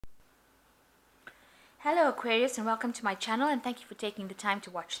Hello Aquarius, and welcome to my channel, and thank you for taking the time to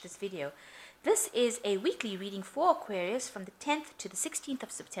watch this video. This is a weekly reading for Aquarius from the 10th to the 16th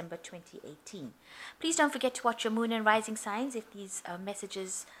of September 2018. Please don't forget to watch your moon and rising signs if these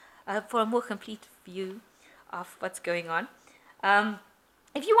messages for a more complete view of what's going on.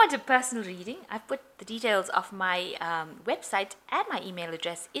 If you want a personal reading, I've put the details of my website and my email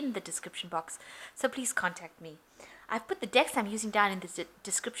address in the description box, so please contact me. I've put the decks I'm using down in the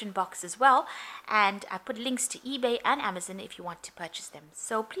description box as well, and I put links to eBay and Amazon if you want to purchase them.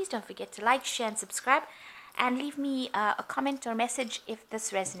 So please don't forget to like, share and subscribe, and leave me a comment or message if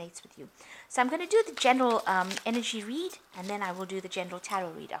this resonates with you. So I'm going to do the general energy read, and then I will do the general tarot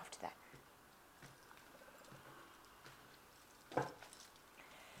read after that.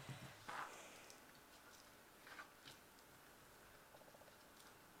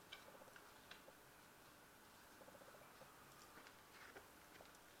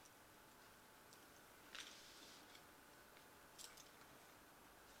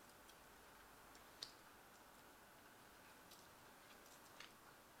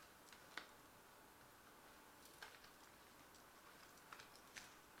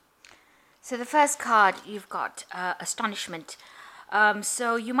 So the first card, you've got astonishment.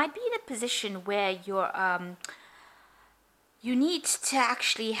 So you might be in a position where you need to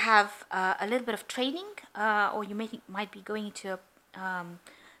actually have a little bit of training, or you might be going into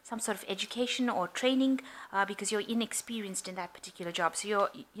some sort of education or training because you're inexperienced in that particular job. So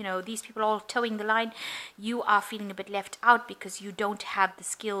these people are all towing the line. You are feeling a bit left out because you don't have the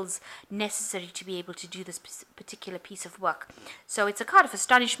skills necessary to be able to do this particular piece of work. So it's a card of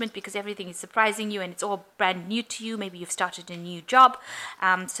astonishment because everything is surprising you and it's all brand new to you. Maybe you've started a new job.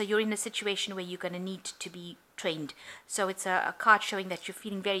 So you're in a situation where you're going to need to be trained. So it's a card showing that you're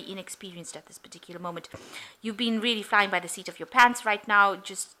feeling very inexperienced at this particular moment. You've been really flying by the seat of your pants right now,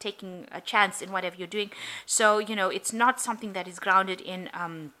 just taking a chance in whatever you're doing. So it's not something that is grounded in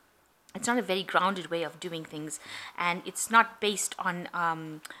it's not a very grounded way of doing things, and it's not based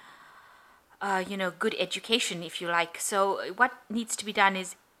on good education, if you like. So what needs to be done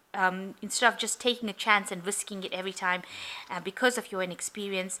is instead of just taking a chance and risking it every time because of your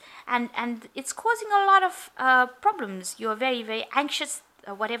inexperience, and it's causing a lot of problems. You're very, very anxious.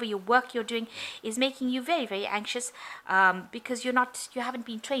 Whatever your work you're doing is making you very, very anxious because you haven't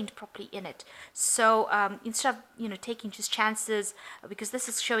been trained properly in it. So instead of taking just chances, because this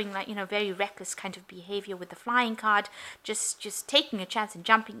is showing like very reckless kind of behavior with the flying card, just taking a chance and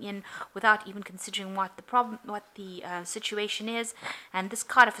jumping in without even considering what the situation is. And this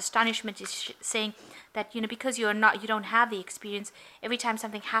card of astonishment is saying that because you don't have the experience, every time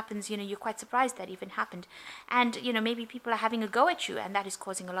something happens, you're quite surprised that even happened, and maybe people are having a go at you, and that is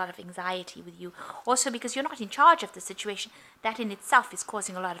causing a lot of anxiety with you. Also, because you're not in charge of the situation, that in itself is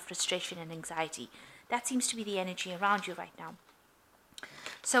causing a lot of frustration and anxiety. That seems to be the energy around you right now.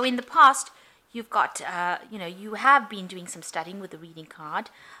 So in the past, you've got, you have been doing some studying with the reading card.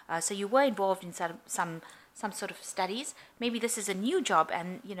 So you were involved in some sort of studies. Maybe this is a new job,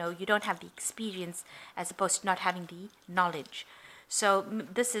 and you don't have the experience as opposed to not having the knowledge. So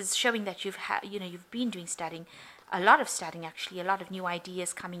this is showing that you've been doing studying, a lot of studying actually, a lot of new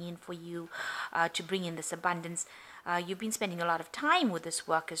ideas coming in for you to bring in this abundance. You've been spending a lot of time with this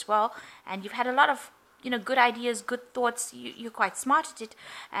work as well, and you've had a lot of good ideas, good thoughts. You're quite smart at it,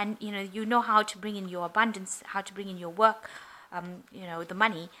 and you know how to bring in your abundance, how to bring in your work, the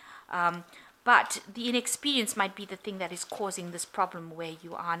money. But the inexperience might be the thing that is causing this problem, where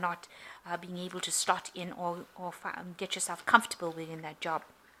you are not being able to slot in or get yourself comfortable within that job.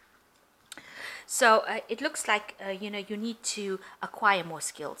 So it looks like you need to acquire more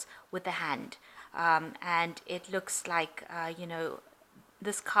skills with the hand, and it looks like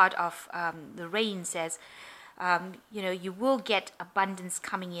this card of the rain says you will get abundance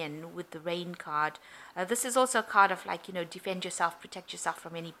coming in with the rain card. This is also a card of like defend yourself, protect yourself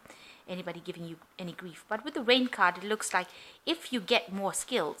from anybody giving you any grief. But with the rain card, it looks like if you get more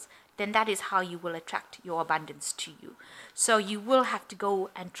skills, then that is how you will attract your abundance to you. So you will have to go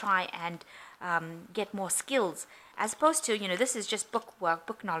and try and get more skills, as opposed to this is just book work,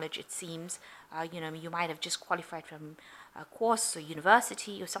 book knowledge. It seems you might have just qualified from a course or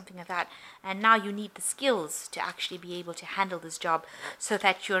university or something like that, and now you need the skills to actually be able to handle this job, so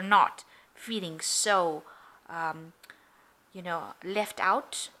that you're not feeling so left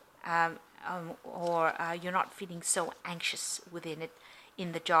out, or you're not feeling so anxious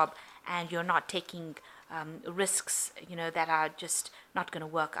in the job, and you're not taking risks that are just not going to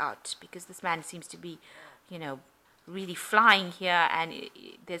work out, because this man seems to be really flying here, and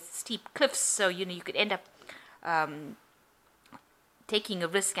there's steep cliffs, so you could end up taking a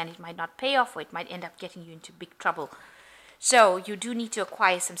risk and it might not pay off, or it might end up getting you into big trouble. So you do need to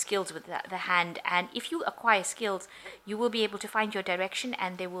acquire some skills with the hand, and if you acquire skills, you will be able to find your direction,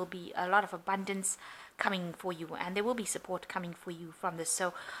 and there will be a lot of abundance coming for you, and there will be support coming for you from this.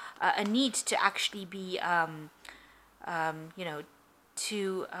 So a need to actually be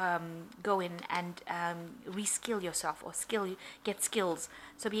to go in and reskill yourself, or get skills.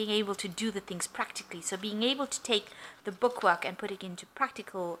 So being able to do the things practically, so being able to take the bookwork and put it into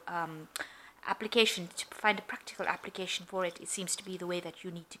practical application, to find a practical application for it, it seems to be the way that you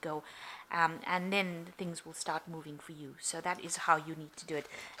need to go, and then things will start moving for you. So that is how you need to do it,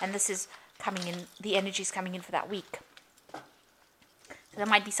 and this is coming in, the energy is coming in for that week. So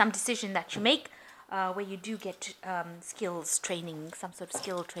there might be some decision that you make where you do get skills training, some sort of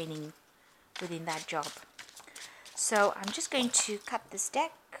skill training within that job. So I'm just going to cut this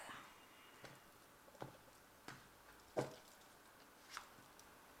deck.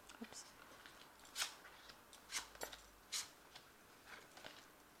 Oops.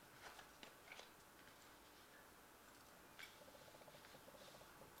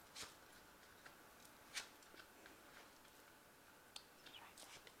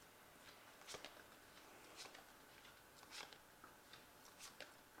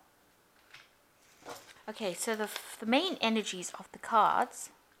 Okay, so the main energies of the cards,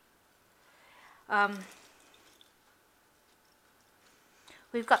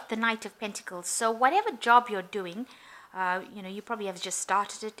 we've got the Knight of Pentacles. So whatever job you're doing, you probably have just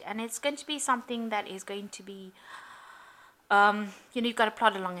started it, and it's going to be something that is going to be, you've got to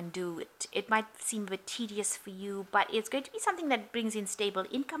plod along and do it. It might seem a bit tedious for you, but it's going to be something that brings in stable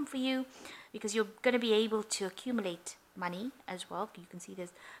income for you, because you're going to be able to accumulate money as well. You can see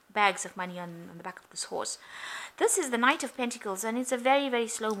there's bags of money on the back of this horse. This is the Knight of Pentacles, and it's a very, very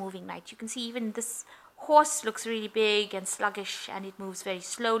slow moving knight. You can see even this horse looks really big and sluggish, and it moves very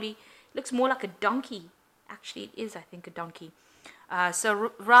slowly. It looks more like a donkey. Actually, it is, I think, a donkey.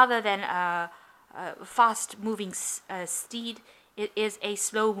 So rather than a fast moving steed, it is a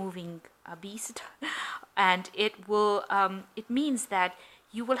slow moving beast, and it will it means that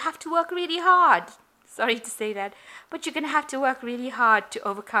you will have to work really hard. Sorry to say that, but you're going to have to work really hard to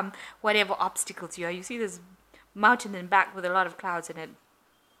overcome whatever obstacles you are. You see this mountain in back with a lot of clouds in it.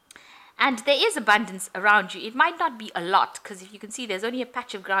 And there is abundance around you. It might not be a lot, because if you can see, there's only a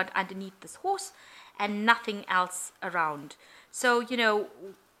patch of ground underneath this horse and nothing else around. So,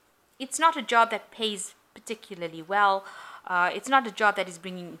 it's not a job that pays particularly well. It's not a job that is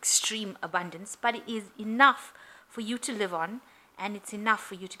bringing extreme abundance, but it is enough for you to live on, and it's enough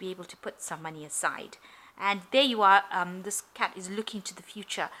for you to be able to put some money aside. And there you are, this cat is looking to the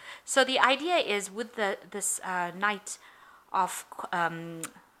future. So the idea is, with this Knight of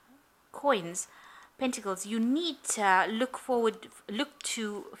Pentacles, you need to look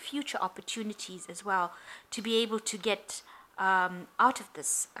to future opportunities as well, to be able to get out of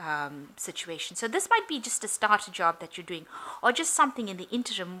this situation. So this might be just a starter job that you're doing, or just something in the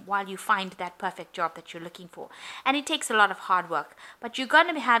interim while you find that perfect job that you're looking for. And it takes a lot of hard work, but you're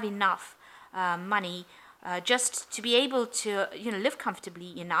going to have enough money just to be able to live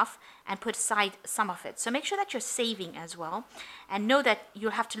comfortably enough and put aside some of it. So make sure that you're saving as well, and know that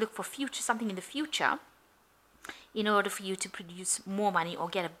you'll have to look for something in the future in order for you to produce more money or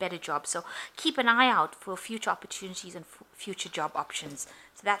get a better job. So keep an eye out for future opportunities and future job options.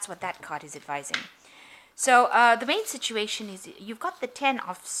 So that's what that card is advising. So the main situation is, you've got the 10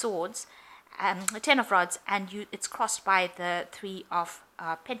 of swords, the 10 of rods, and it's crossed by the 3 of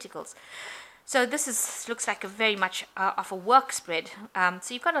pentacles. So this looks like a very much of a work spread.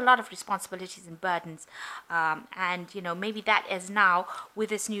 So you've got a lot of responsibilities and burdens, and maybe that is now with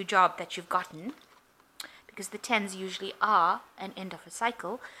this new job that you've gotten, because the 10s usually are an end of a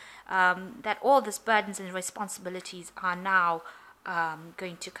cycle, that all these burdens and responsibilities are now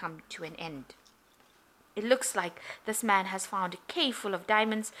going to come to an end. It looks like this man has found a cave full of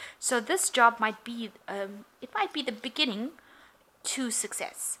diamonds, so this job might be the beginning to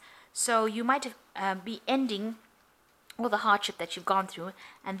success. So you might be ending all the hardship that you've gone through,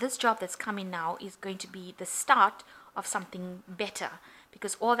 and this job that's coming now is going to be the start of something better,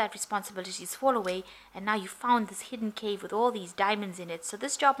 because all that responsibilities fall away, and now you found this hidden cave with all these diamonds in it. So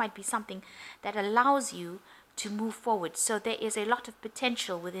this job might be something that allows you to move forward. So there is a lot of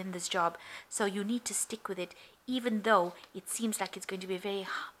potential within this job, so you need to stick with it, even though it seems like it's going to be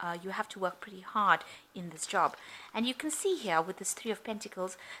you have to work pretty hard in this job. And you can see here with this 3 of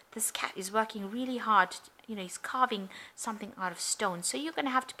Pentacles, this cat is working really hard. He's carving something out of stone. So you're going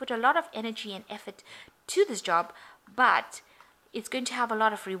to have to put a lot of energy and effort to this job, but it's going to have a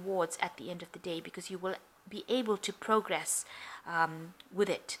lot of rewards at the end of the day, because you will be able to progress with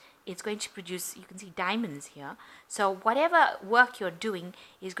it. It's going to produce, you can see diamonds here. So whatever work you're doing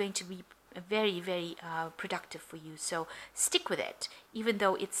is going to be very, very productive for you. So stick with it, even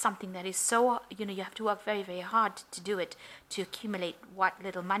though it's something that is so, you have to work very, very hard to do it, to accumulate what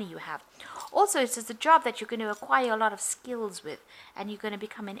little money you have. Also, it's a job that you're going to acquire a lot of skills with, and you're going to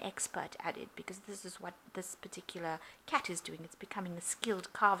become an expert at it, because this is what this particular cat is doing. It's becoming a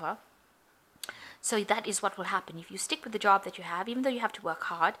skilled carver. So that is what will happen. If you stick with the job that you have, even though you have to work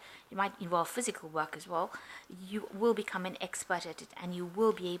hard, it might involve physical work as well, you will become an expert at it, and you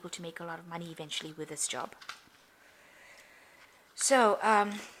will be able to make a lot of money eventually with this job. So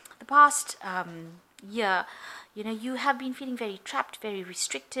the past year, you have been feeling very trapped, very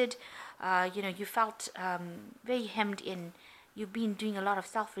restricted. You felt very hemmed in. You've been doing a lot of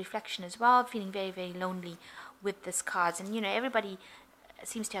self-reflection as well, feeling very, very lonely with this cards. And, everybody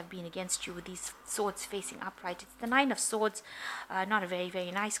seems to have been against you with these swords facing upright. It's the Nine of Swords, not a very,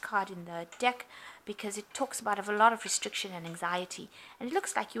 very nice card in the deck, because it talks about a lot of restriction and anxiety. And it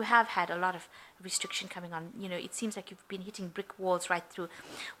looks like you have had a lot of restriction coming on. It seems like you've been hitting brick walls right through.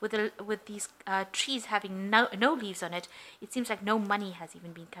 With these trees having no leaves on it, it seems like no money has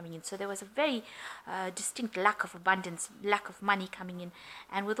even been coming in. So there was a very distinct lack of abundance, lack of money coming in.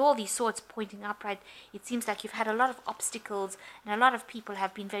 And with all these swords pointing upright, it seems like you've had a lot of obstacles, and a lot of people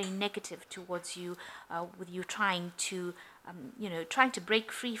have been very negative towards you, with you trying to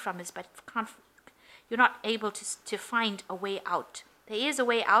break free from this, but you're not able to find a way out. There is a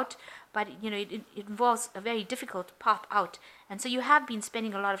way out, but it involves a very difficult path out. And so you have been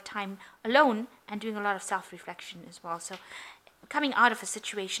spending a lot of time alone and doing a lot of self-reflection as well. So coming out of a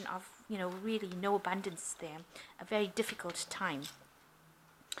situation of really no abundance there, a very difficult time.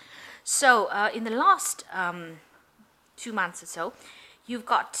 So in the last 2 months or so, you've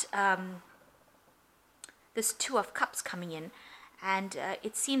got this Two of Cups coming in. And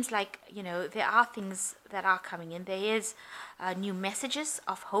it seems like, there are things that are coming in. There is new messages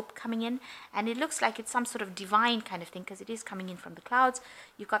of hope coming in. And it looks like it's some sort of divine kind of thing, because it is coming in from the clouds.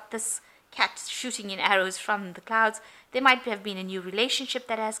 You've got this cat shooting in arrows from the clouds. There might have been a new relationship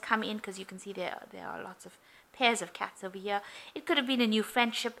that has come in, because you can see there are lots of pairs of cats over here. It could have been a new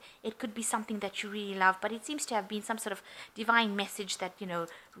friendship. It could be something that you really love, but it seems to have been some sort of divine message that,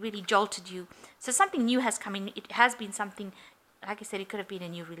 really jolted you. So something new has come in. It has been something, like I said, it could have been a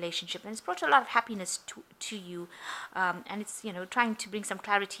new relationship, and it's brought a lot of happiness to you, and it's trying to bring some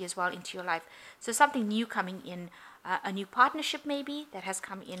clarity as well into your life. So something new coming in, a new partnership maybe that has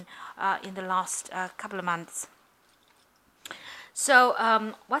come in the last couple of months. So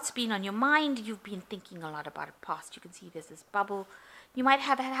what's been on your mind? You've been thinking a lot about the past. You can see there's this bubble. You might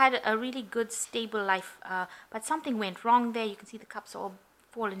have had a really good, stable life, but something went wrong there. You can see the cups all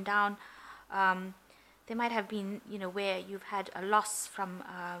fallen down. There might have been, where you've had a loss from,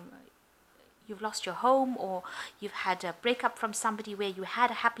 you've lost your home, or you've had a breakup from somebody where you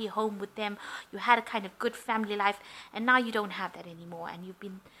had a happy home with them, you had a kind of good family life, and now you don't have that anymore. And you've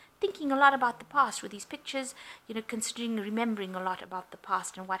been thinking a lot about the past with these pictures, considering, remembering a lot about the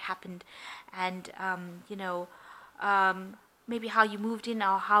past and what happened, and, maybe how you moved in,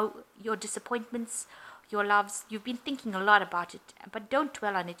 or how your disappointments, your loves, you've been thinking a lot about it, but don't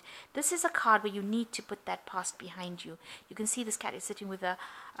dwell on it. This is a card where you need to put that past behind you. You can see this cat is sitting with the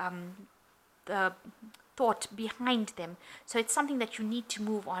thought behind them. So it's something that you need to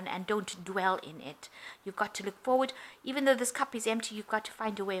move on, and don't dwell in it. You've got to look forward. Even though this cup is empty, you've got to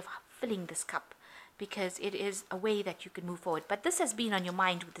find a way of filling this cup, because it is a way that you can move forward. But this has been on your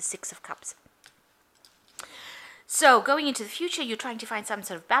mind with the Six of Cups. So going into the future, you're trying to find some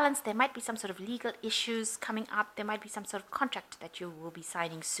sort of balance. There might be some sort of legal issues coming up. There might be some sort of contract that you will be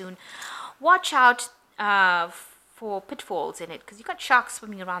signing soon. Watch out for pitfalls in it, because you've got sharks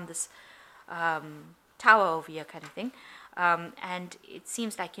swimming around this tower over here kind of thing. And it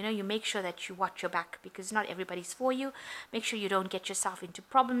seems like, you make sure that you watch your back, because not everybody's for you. Make sure you don't get yourself into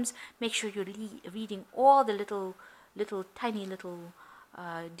problems. Make sure you're reading all the tiny little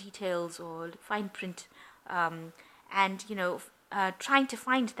details or fine print, and trying to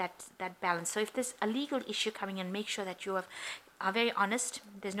find that balance. So if there's a legal issue coming in, make sure that you are very honest.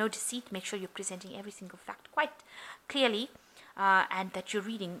 There's no deceit. Make sure you're presenting every single fact quite clearly, and that you're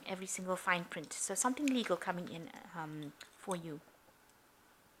reading every single fine print. So something legal coming in for you.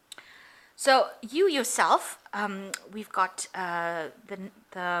 So you yourself, we've got the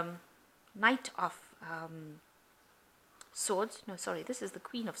Knight of Swords. No, sorry, this is the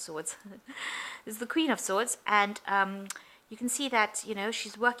Queen of Swords. This is the Queen of Swords, and you can see that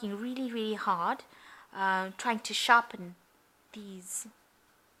she's working really, really hard, trying to sharpen these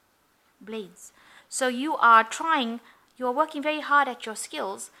blades. So you are working very hard at your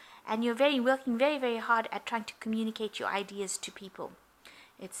skills, and you're working very, very hard at trying to communicate your ideas to people,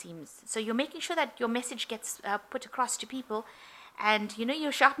 it seems. So you're making sure that your message gets put across to people, and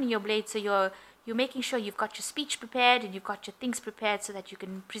you're sharpening your blade, so you're making sure you've got your speech prepared and you've got your things prepared so that you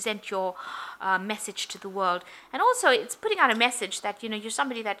can present your message to the world. And also it's putting out a message that you're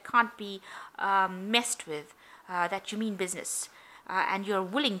somebody that can't be messed with, that you mean business, and you're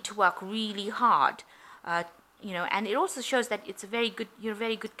willing to work really hard, and it also shows that you're a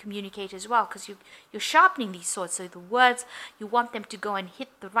very good communicator as well, because you're sharpening these swords. So the words, you want them to go and hit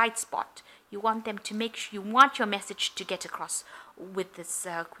the right spot. You want them to you want your message to get across with this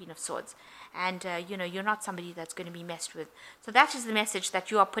Queen of Swords. And, you're not somebody that's going to be messed with. So that is the message that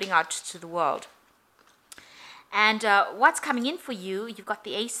you are putting out to the world. And what's coming in for you, you've got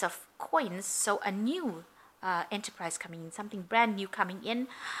the Ace of Coins, so a new enterprise coming in, something brand new coming in.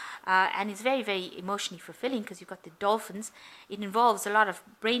 And it's very, very emotionally fulfilling because you've got the dolphins. It involves a lot of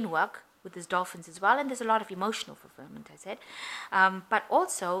brain work with these dolphins as well, and there's a lot of emotional fulfillment, I said. But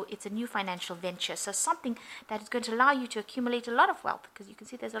also, it's a new financial venture, so something that is going to allow you to accumulate a lot of wealth, because you can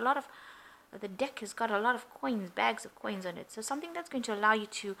see there's a lot of, the deck has got a lot of coins, bags of coins on it. So something that's going to allow you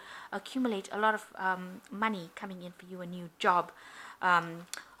to accumulate a lot of money coming in for you, a new job,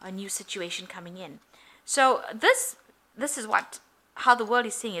 a new situation coming in. So this is how the world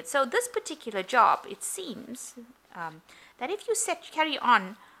is seeing it. So this particular job, it seems that if you carry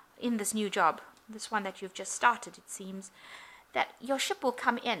on in this new job, this one that you've just started, it seems that your ship will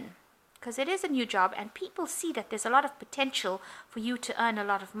come in, because it is a new job and people see that there's a lot of potential for you to earn a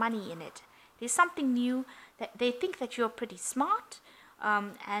lot of money in it. There's something new, that they think that you're pretty smart,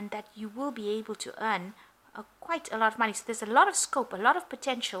 and that you will be able to earn quite a lot of money. So there's a lot of scope, a lot of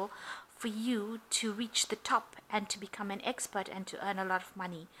potential for you to reach the top and to become an expert and to earn a lot of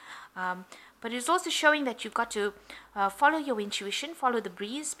money. But it's also showing that you've got to follow your intuition, follow the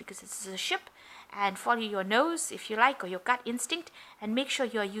breeze, because this is a ship, and follow your nose, if you like, or your gut instinct, and make sure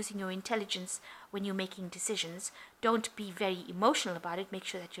you are using your intelligence when you're making decisions. Don't be very emotional about it. Make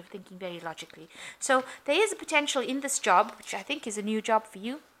sure that you're thinking very logically. So there is a potential in this job, which I think is a new job for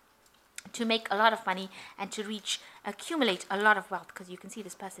you, to make a lot of money and to accumulate a lot of wealth, because you can see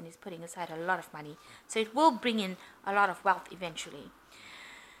this person is putting aside a lot of money. So it will bring in a lot of wealth eventually.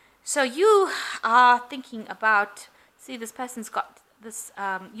 So you are thinking about, see, this person's got this,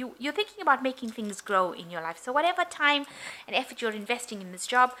 you're thinking about making things grow in your life. So whatever time and effort you're investing in this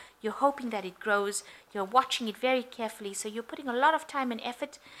job, you're hoping that it grows. You're watching it very carefully. So you're putting a lot of time and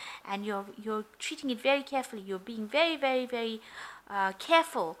effort, and you're treating it very carefully. You're being very, very, very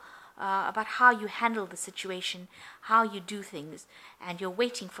careful about how you handle the situation, how you do things, and you're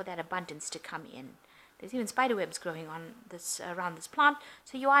waiting for that abundance to come in. There's even spider webs growing on around this plant,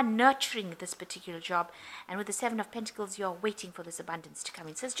 so you are nurturing this particular job. And with the Seven of Pentacles, you're waiting for this abundance to come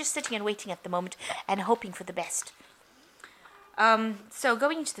in. So it's just sitting and waiting at the moment and hoping for the best. So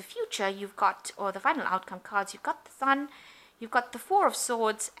going into the future, you've got, or the final outcome cards, you've got the Sun, you've got the Four of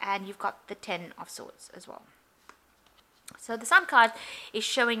Swords, and you've got the Ten of Swords as well. So the Sun card is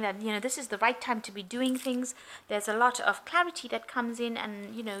showing that, this is the right time to be doing things. There's a lot of clarity that comes in,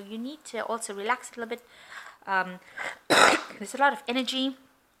 and, you need to also relax a little bit. There's a lot of energy.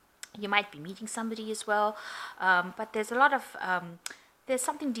 You might be meeting somebody as well. But there's a lot of, there's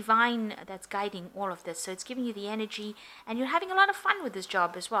something divine that's guiding all of this. So it's giving you the energy, and you're having a lot of fun with this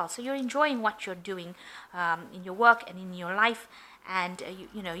job as well. So you're enjoying what you're doing in your work and in your life. And,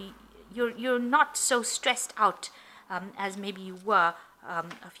 you're not so stressed out as maybe you were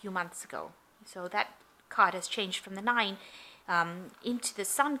a few months ago. So that card has changed from the 9 into the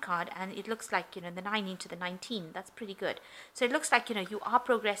Sun card, and it looks like, the 9 into the 19. That's pretty good. So it looks like, you are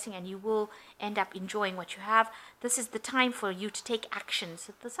progressing, and you will end up enjoying what you have. This is the time for you to take action.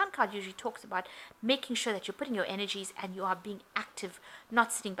 So the Sun card usually talks about making sure that you're putting your energies and you are being active,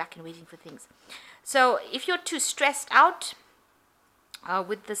 not sitting back and waiting for things. So if you're too stressed out,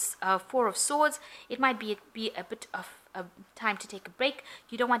 with this Four of Swords, it might be a bit of a time to take a break.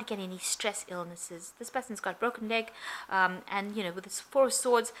 You don't want to get any stress illnesses. This person's got a broken leg, and with this Four of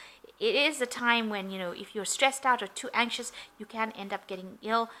Swords, it is a time when, if you're stressed out or too anxious, you can end up getting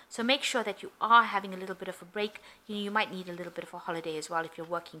ill. So make sure that you are having a little bit of a break. You might need a little bit of a holiday as well if you're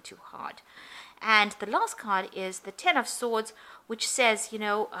working too hard. And the last card is the Ten of Swords, which says,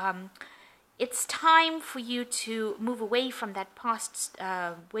 it's time for you to move away from that past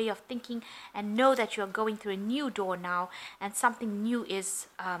way of thinking, and know that you're going through a new door now, and something new is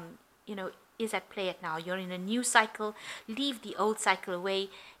is at play at now. You're in a new cycle. Leave the old cycle away.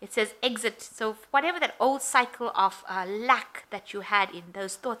 It says exit. So whatever that old cycle of lack that you had, in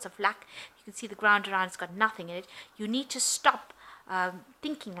those thoughts of lack, you can see the ground around, it's got nothing in it. You need to stop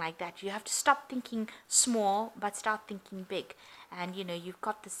thinking like that. You have to stop thinking small, but start thinking big. And you've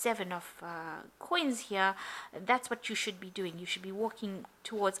got the 7 of coins here. That's what you should be doing. You should be walking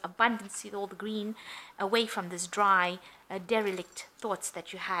towards abundance, see all the green, away from this dry, derelict thoughts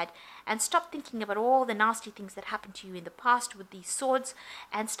that you had, and stop thinking about all the nasty things that happened to you in the past with these swords,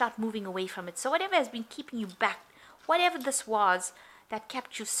 and start moving away from it. So whatever has been keeping you back, whatever this was that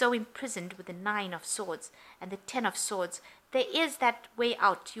kept you so imprisoned with the 9 of swords and the 10 of swords, there is that way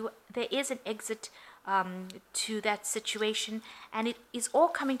out. There is an exit to that situation, and it is all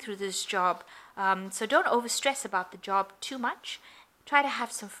coming through this job. So don't overstress about the job too much. Try to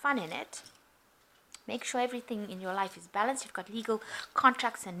have some fun in it. Make sure everything in your life is balanced. You've got legal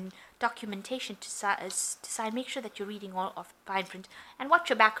contracts and documentation to sign. Make sure that you're reading all of the fine print, and watch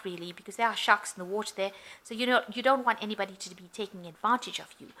your back, really, because there are sharks in the water there. So you don't want anybody to be taking advantage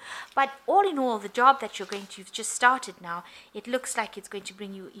of you. But all in all, the job that you've just started now, it looks like it's going to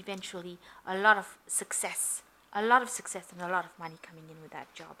bring you eventually a lot of success, and a lot of money coming in with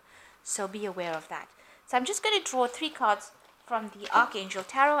that job. So be aware of that. So I'm just going to draw 3 cards from the Archangel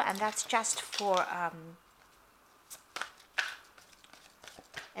Tarot, and that's just for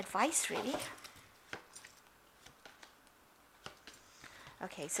advice, really.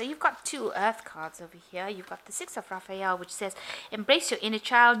 Okay, so you've got 2 earth cards over here. You've got the 6 of Raphael, which says embrace your inner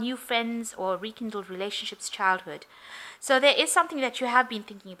child, new friends, or rekindled relationships, childhood. So there is something that you have been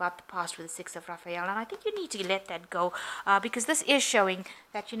thinking about the past with the 6 of Raphael, and I think you need to let that go, because this is showing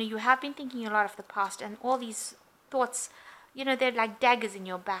that you have been thinking a lot of the past, and all these thoughts, they're like daggers in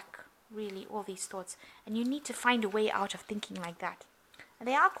your back, really, all these thoughts, and you need to find a way out of thinking like that. And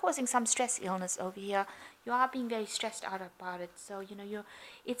they are causing some stress, illness over here. You are being very stressed out about it, so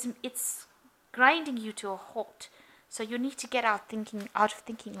it's grinding you to a halt. So you need to get out of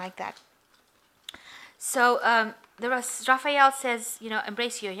thinking like that. So Raphael says,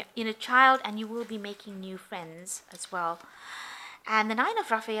 embrace your inner child, and you will be making new friends as well. And the 9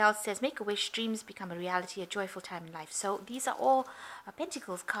 of Raphael says, make a wish, dreams become a reality, a joyful time in life. So these are all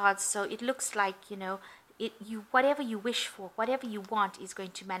Pentacles cards. So it looks like, whatever you wish for, whatever you want is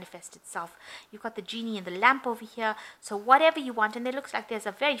going to manifest itself. You've got the genie and the lamp over here. So whatever you want, and it looks like there's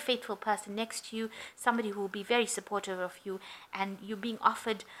a very faithful person next to you, somebody who will be very supportive of you, and you're being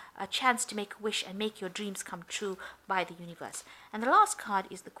offered a chance to make a wish and make your dreams come true by the universe. And the last card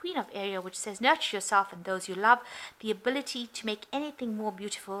is the Queen of Air, which says, nurture yourself and those you love, the ability to make anything more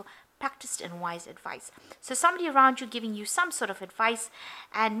beautiful, practiced and wise advice. So somebody around you giving you some sort of advice,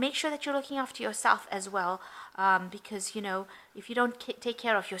 and make sure that you're looking after yourself as well, because if you don't take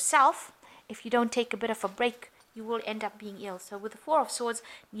care of yourself, if you don't take a bit of a break, you will end up being ill. So with the 4 of Swords,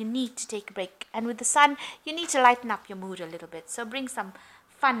 you need to take a break, and with the Sun, you need to lighten up your mood a little bit. So bring some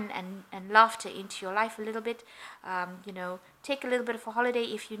fun and laughter into your life a little bit. Take a little bit of a holiday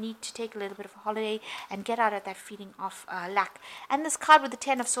if you need to take a little bit of a holiday, and get out of that feeling of lack. And this card with the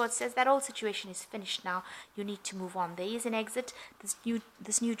 10 of Swords says that whole situation is finished now. You need to move on. There is an exit.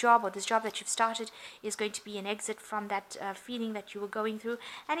 This new job, or this job that you've started, is going to be an exit from that feeling that you were going through.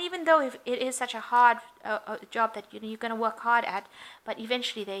 And even though if it is such a hard job that you're going to work hard at, but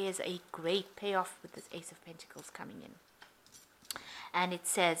eventually there is a great payoff with this Ace of Pentacles coming in. And it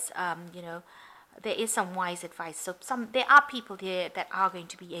says, there is some wise advice. So there are people there that are going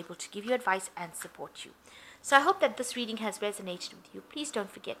to be able to give you advice and support you. So I hope that this reading has resonated with you. Please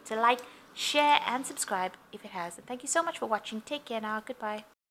don't forget to like, share, and subscribe if it has. And thank you so much for watching. Take care now. Goodbye.